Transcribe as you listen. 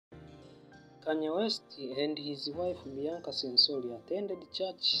Kanye West and his wife Bianca Censori attended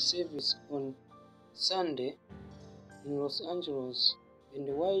church service on Sunday in Los Angeles, and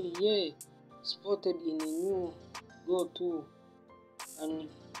while Ye sported in a new go-to an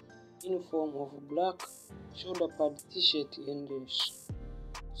uniform of black shoulder-pad t-shirt and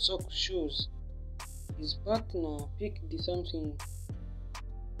sock shoes, his partner picked something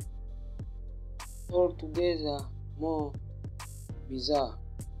altogether more bizarre.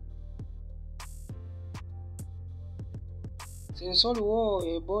 Censori wore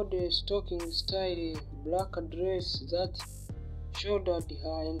a body-stocking-style black dress that showed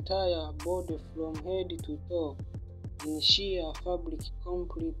her entire body from head to toe in sheer fabric,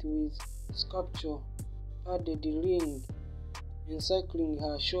 complete with sculpture-padded ring encircling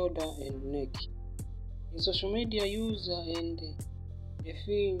her shoulder and neck. A social media user and a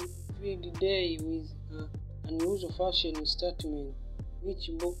filled day with her unusual fashion statement,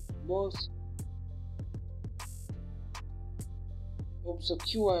 which both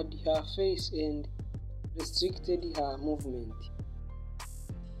obscured her face and restricted her movement.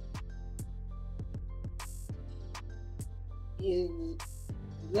 Is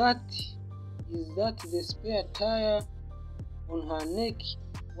that the spare tire on her neck?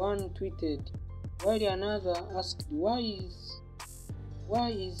 One tweeted, while another asked, why is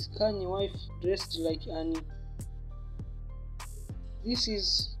Kanye's wife dressed like Annie? This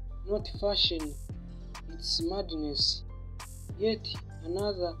is not fashion, it's madness. Yet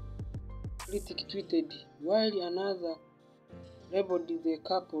another critic tweeted, while another labeled the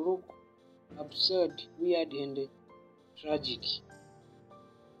couple look absurd, weird, and tragic.